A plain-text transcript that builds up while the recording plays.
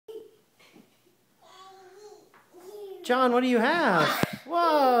John, what do you have?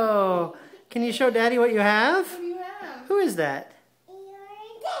 Whoa! Can you show Daddy what you have? What do you have? Who is that? Eeyore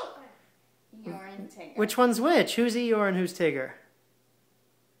and Tigger. Which one's which? Who's Eeyore and who's Tigger?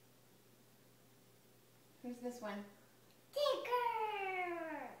 Who's this one?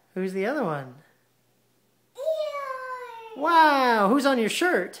 Tigger. Who's the other one? Eeyore. Wow! Who's on your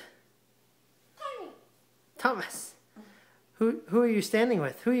shirt? Tommy. Thomas. Who are you standing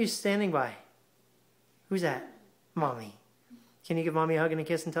with? Who are you standing by? Who's that? Mommy. Can you give Mommy a hug and a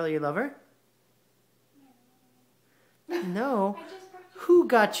kiss and tell her you love her? No. Who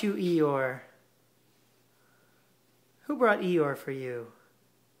got you Eeyore? Who brought Eeyore for you?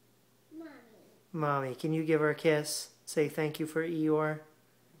 Mommy. Mommy. Can you give her a kiss? Say thank you for Eeyore.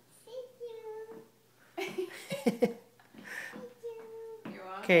 Thank you. Thank you. You're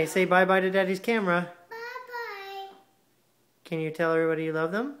welcome. Okay, say bye-bye to Daddy's camera. Bye-bye. Can you tell everybody you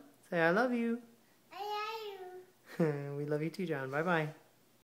love them? Say I love you. I love you. We love you too, John. Bye-bye.